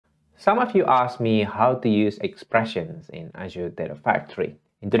Some of you asked me how to use expressions in Azure Data Factory.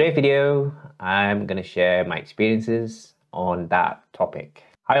 In today's video, I'm going to share my experiences on that topic.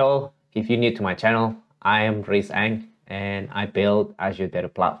 Hi all, if you're new to my channel, I am Riz Ang and I build Azure Data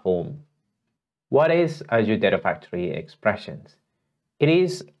Platform. What is Azure Data Factory expressions? It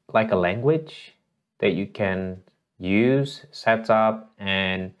is like a language that you can use, set up,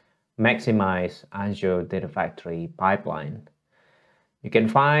 and maximize Azure Data Factory pipeline. You can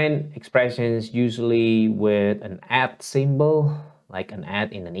find expressions usually with an @ symbol, like an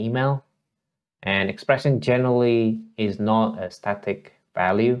 @ in an email. And expression generally is not a static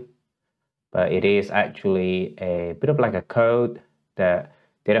value, but it is actually a bit of like a code that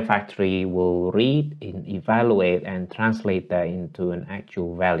Data Factory will read, evaluate, and translate that into an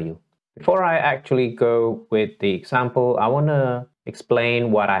actual value. Before I actually go with the example, I want to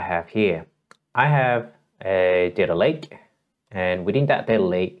explain what I have here. I have a data lake. And within that data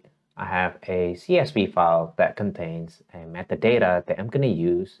lake, I have a CSV file that contains a metadata that I'm going to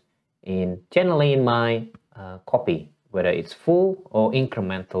use generally in my copy, whether it's full or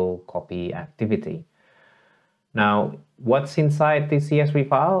incremental copy activity. Now, what's inside the CSV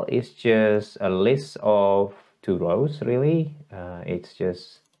file is just a list of 2 rows, really. It's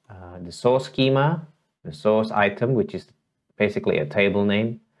just the source schema, the source item, which is basically a table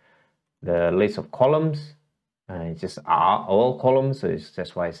name, the list of columns. It's just all columns, so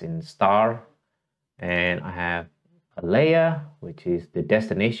that's why it's in star. And I have a layer, which is the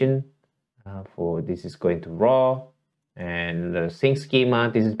destination for this is going to raw, and the sync schema.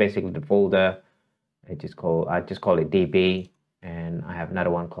 This is basically the folder. I just call it DB, and I have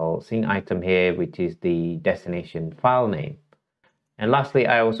another one called sync item here, which is the destination file name. And lastly,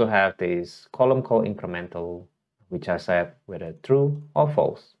 I also have this column called incremental, which I set whether true or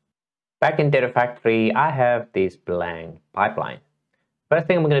false. Back in Data Factory, I have this blank pipeline. First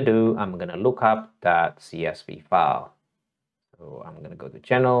thing I'm going to do, I'm going to look up that CSV file. So I'm going to go to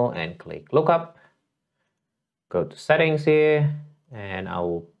Channel and click Lookup. Go to Settings here, and I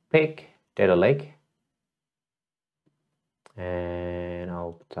will pick Data Lake. And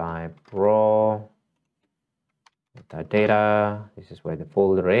I'll type raw metadata. This is where the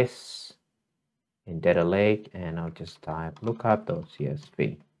folder is in Data Lake, and I'll just type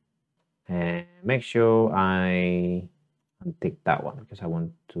lookup.csv. And make sure I untick that one because I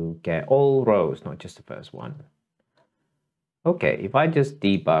want to get all rows, not just the first one. Okay, if I just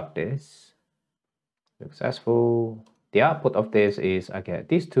debug this, successful, the output of this is I get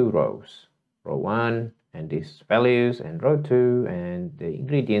these 2 rows, row 1 and these values, and row 2 and the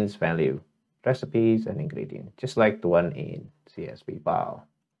ingredients value, recipes and ingredients, just like the one in CSV file.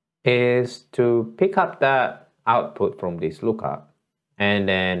 Is to pick up that output from this lookup and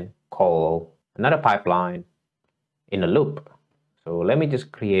then call another pipeline in a loop. So let me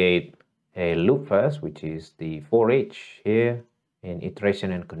just create a loop first, which is the for each here in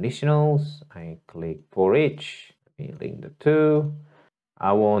iteration and conditionals. I click for each, let me link the 2.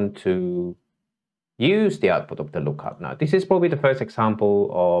 I want to use the output of the lookup. Now, this is probably the first example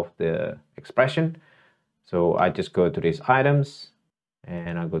of the expression. So I just go to these items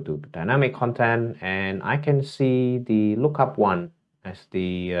and I go to dynamic content, and I can see the lookup one as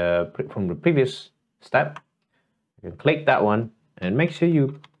the from the previous step. You can click that one and make sure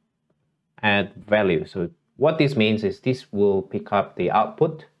you add value. So what this means is this will pick up the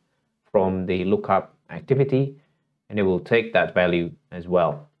output from the lookup activity, and it will take that value as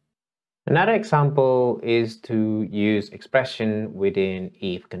well. Another example is to use expression within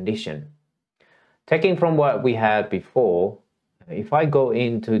if condition. Taking from what we had before, if I go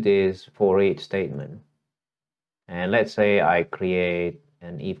into this for each statement, and let's say I create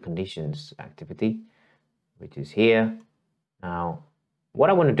an if conditions activity, which is here. Now, what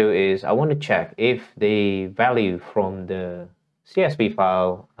I want to do is I want to check if the value from the CSV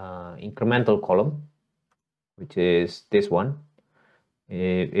file incremental column, which is this one,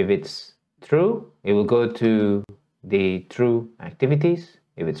 if it's true, it will go to the true activities.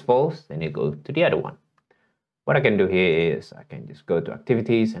 If it's false, then it goes to the other one. What I can do here is I can just go to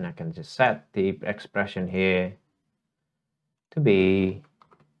activities and I can just set the expression here to be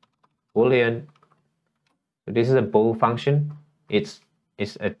Boolean. So this is a bool function. It's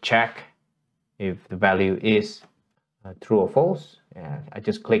a check if the value is true or false. I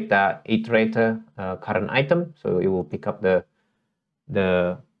just click that iterator current item, so it will pick up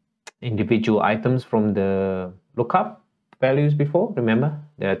the individual items from the lookup values before. Remember,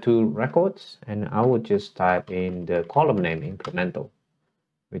 there are 2 records, and I would just type in the column name incremental,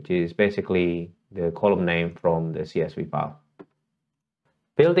 which is basically the column name from the CSV file.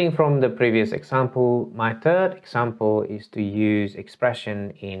 Building from the previous example, my third example is to use expression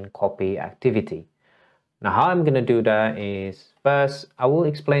in copy activity. Now how I'm going to do that is, first I will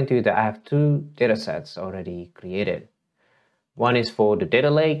explain to you that I have two data sets already created. One is for the data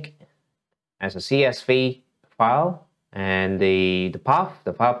lake as a CSV file, and the file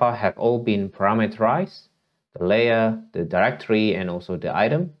path have all been parameterized, the layer, the directory, and also the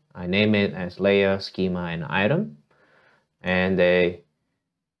item. I name it as layer, schema, and item. And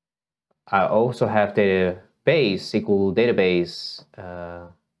I also have the SQL database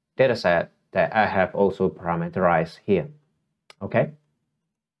dataset that I have also parameterized here. Okay.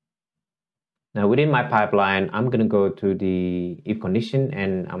 Now within my pipeline, I'm going to go to the if condition,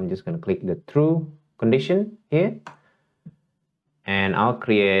 and I'm just going to click the true condition here. And I'll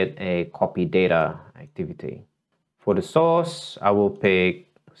create a copy data activity. For the source, I will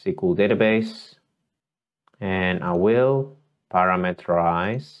pick SQL database, and I will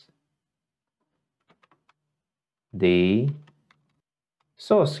parameterize the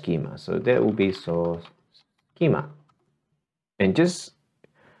source schema. So that will be source schema. And just,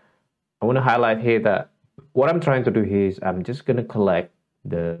 I want to highlight here that what I'm trying to do here is I'm just going to collect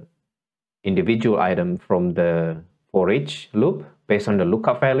the individual item from the for each loop based on the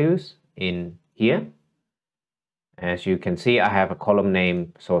lookup values in here. As you can see, I have a column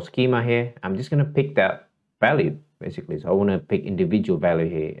named source schema here. I'm just going to pick that value basically. So I want to pick individual value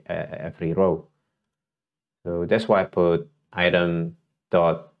here every row. So that's why I put item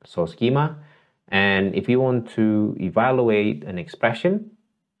dot source schema. And if you want to evaluate an expression,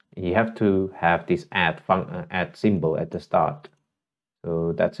 you have to have this add symbol at the start.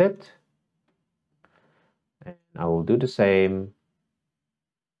 So that's it. And I will do the same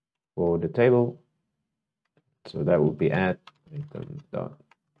for the table. So that will be add item dot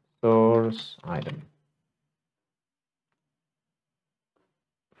source item.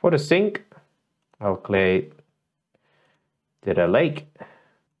 For the sink, I'll create data lake.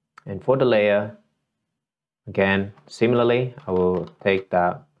 And for the layer, again, similarly, I will take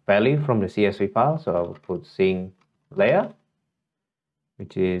that value from the CSV file. So I will put sink layer,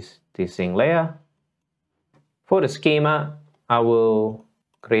 which is the sink layer. For the schema, I will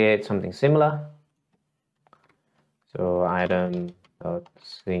create something similar. So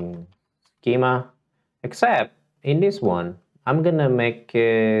item.sink schema, except in this one, I'm gonna make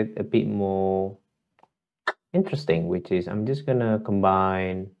it a bit more interesting, which is I'm just gonna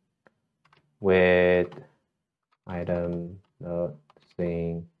combine with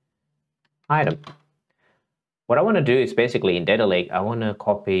item.sink item. What I want to do is basically in data lake, I want to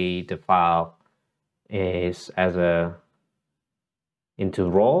copy the file into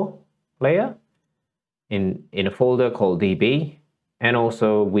raw layer in a folder called db, and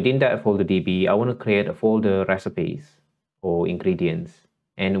also within that folder db, I want to create a folder recipes or ingredients,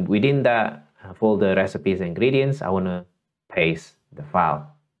 and within that folder recipes and ingredients, I want to paste the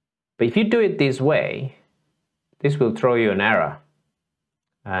file. But if you do it this way, this will throw you an error,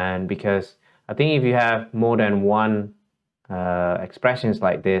 and because I think if you have more than one expressions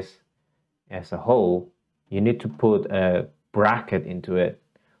like this as a whole, you need to put a bracket into it,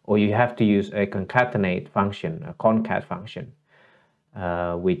 or you have to use a concatenate function, a concat function,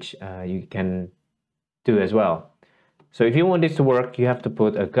 which you can do as well. So if you want this to work, you have to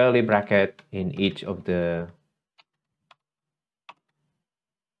put a curly bracket in each of the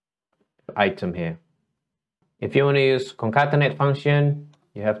item here. If you want to use concatenate function,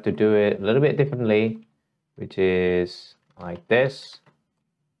 you have to do it a little bit differently, which is like this.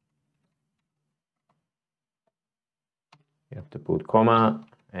 You have to put comma,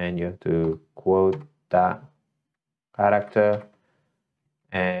 and you have to quote that character,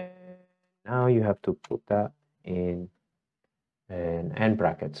 and now you have to put that in an end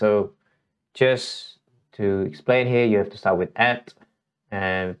bracket. So just to explain here, you have to start with add,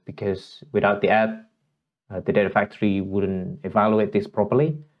 and because without the add, the data factory wouldn't evaluate this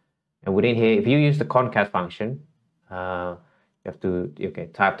properly. And within here, if you use the concat function, you have to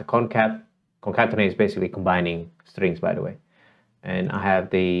type the concat. Concatenate is basically combining strings, by the way. And I have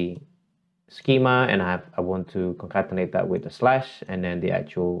the schema, and I want to concatenate that with a slash, and then the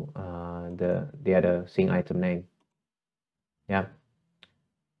actual the other sink item name. Yeah.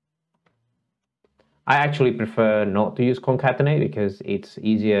 I actually prefer not to use concatenate because it's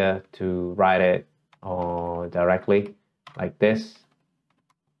easier to write it directly like this.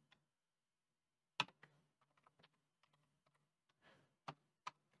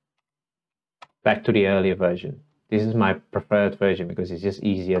 Back to the earlier version. This is my preferred version because it's just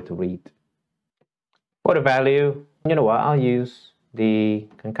easier to read. For the value, you know what, I'll use the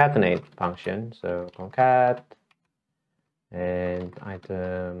concatenate function. So concat, and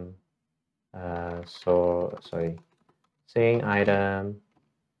item string item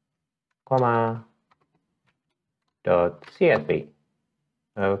comma dot csv.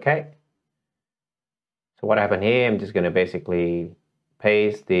 Okay, so what happened here, I'm just going to basically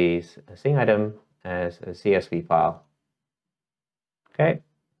paste this string item as a csv file. Okay,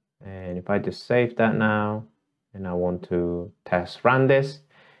 and if I just save that now and I want to test run this,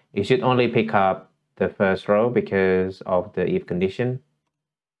 it should only pick up the first row because of the if condition.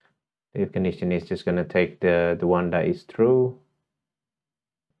 The if condition is just going to take the one that is true.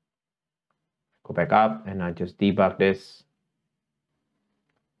 Go back up and I just debug this.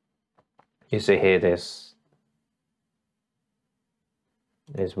 You see here this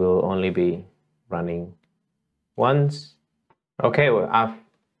will only be running once. Okay, well, I've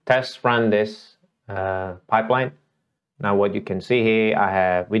test run this pipeline. Now what you can see here, I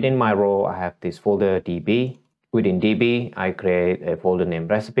have within my role, I have this folder DB. Within DB, I create a folder named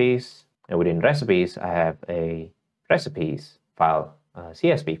recipes, and within recipes, I have a recipes file,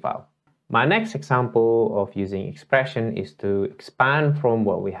 CSV file. My next example of using expression is to expand from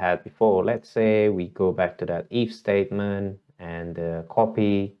what we had before. Let's say we go back to that if statement and the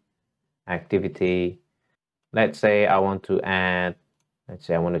copy activity. Let's say I want to add, let's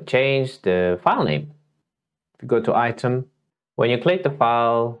say I want to change the file name. If you go to item, when you click the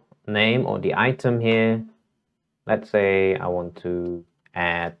file name or the item here, let's say I want to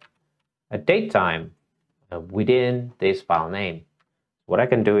add a date time within this file name. What I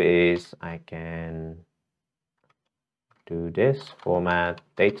can do is I can do this format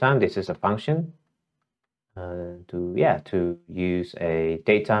datetime. This is a function to use a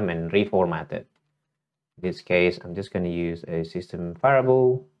datetime and reformat it. In this case, I'm just going to use a system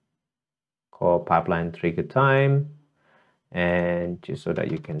variable called pipeline trigger time, and just so that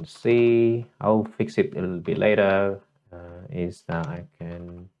you can see, I'll fix it a little bit later, is that I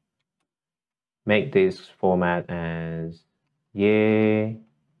can make this format as year,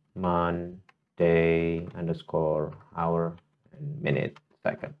 month, day, underscore, hour, and minute,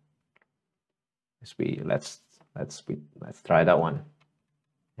 second. Let's try that one.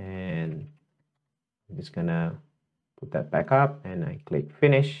 And I'm just gonna put that back up and I click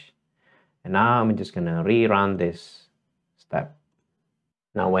finish. And now I'm just gonna rerun this step.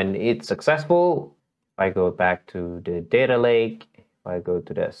 Now when it's successful, if I go back to the data lake, if I go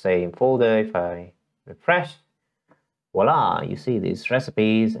to the same folder, if I refresh, voila, you see these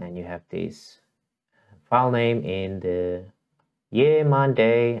recipes and you have this file name in the year, month,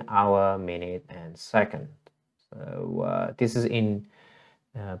 day, hour, minute, and second. So this is in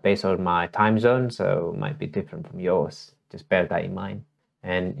based on my time zone, so it might be different from yours. Just bear that in mind.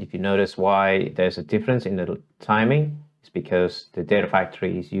 And if you notice why there's a difference in the timing, it's because the Data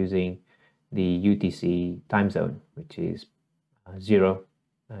Factory is using the UTC time zone, which is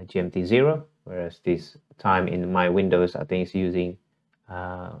GMT 0, whereas this time in my Windows, I think it's using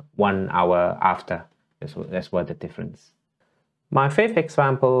 1 hour after. That's what the difference. My fifth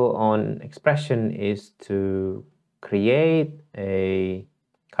example on expression is to create a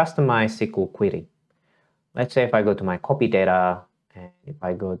customized SQL query. Let's say if I go to my copy data and if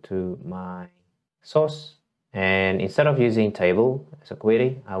I go to my source, and instead of using table as a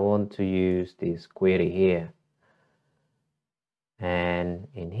query, I want to use this query here. And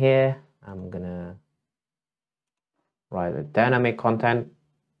in here, I'm gonna write a dynamic content.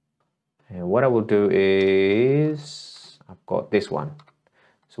 And what I will do is, I've got this one.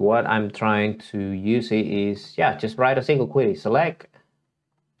 So what I'm trying to use it is, just write a single query, select,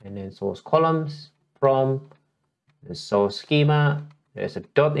 and then source columns from the source schema. There's a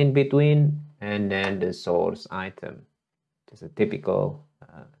dot in between, and then the source item. Just a typical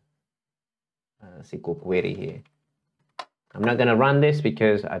SQL query here. I'm not gonna run this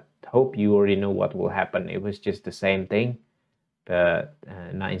because I hope you already know what will happen. It was just the same thing, but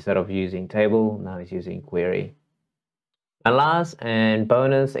now instead of using table, now it's using query. My last and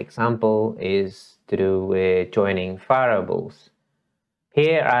bonus example is to do with joining variables.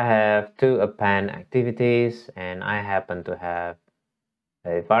 Here I have two append activities, and I happen to have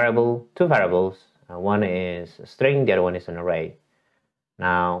a variable, two variables. One is a string, the other one is an array.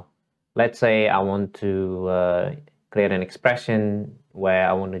 Now, let's say I want to create an expression where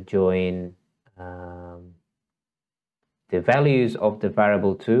I want to join the values of the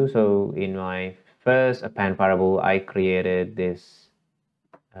variable too. So in my first append variable, I created this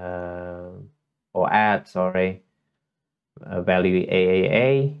value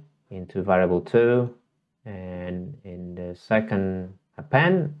AAA into variable 2, and in the second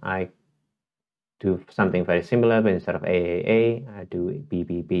append, I do something very similar, but instead of AAA, I do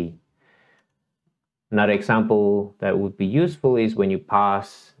BBB. Another example that would be useful is when you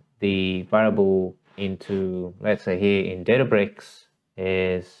pass the variable into, let's say here in Databricks,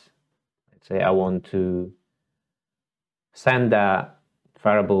 is, let's say I want to send that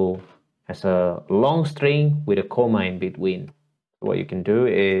variable as a long string with a comma in between. So what you can do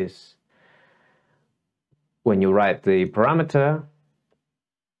is, when you write the parameter,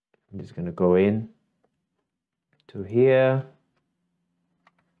 I'm just going to go in to here.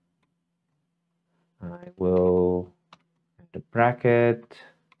 I will add a bracket.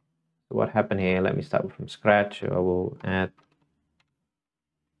 So what happened here? Let me start from scratch. I will add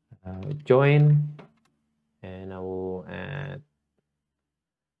join, and I will add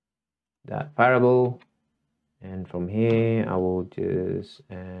that variable, and from here I will just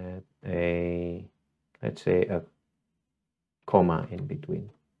add a, let's say, a comma in between.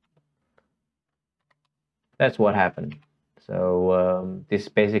 That's what happened. So this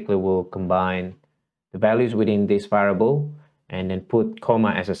basically will combine the values within this variable and then put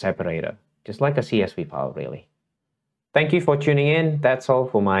comma as a separator, just like a CSV file really. Thank you for tuning in. That's all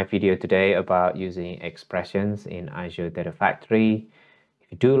for my video today about using expressions in Azure Data Factory. If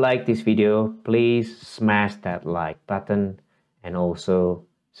you do like this video, please smash that like button and also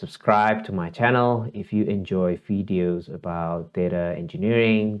subscribe to my channel if you enjoy videos about data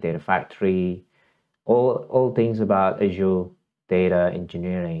engineering, data factory, all things about Azure data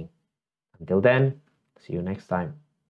engineering. Until then, see you next time.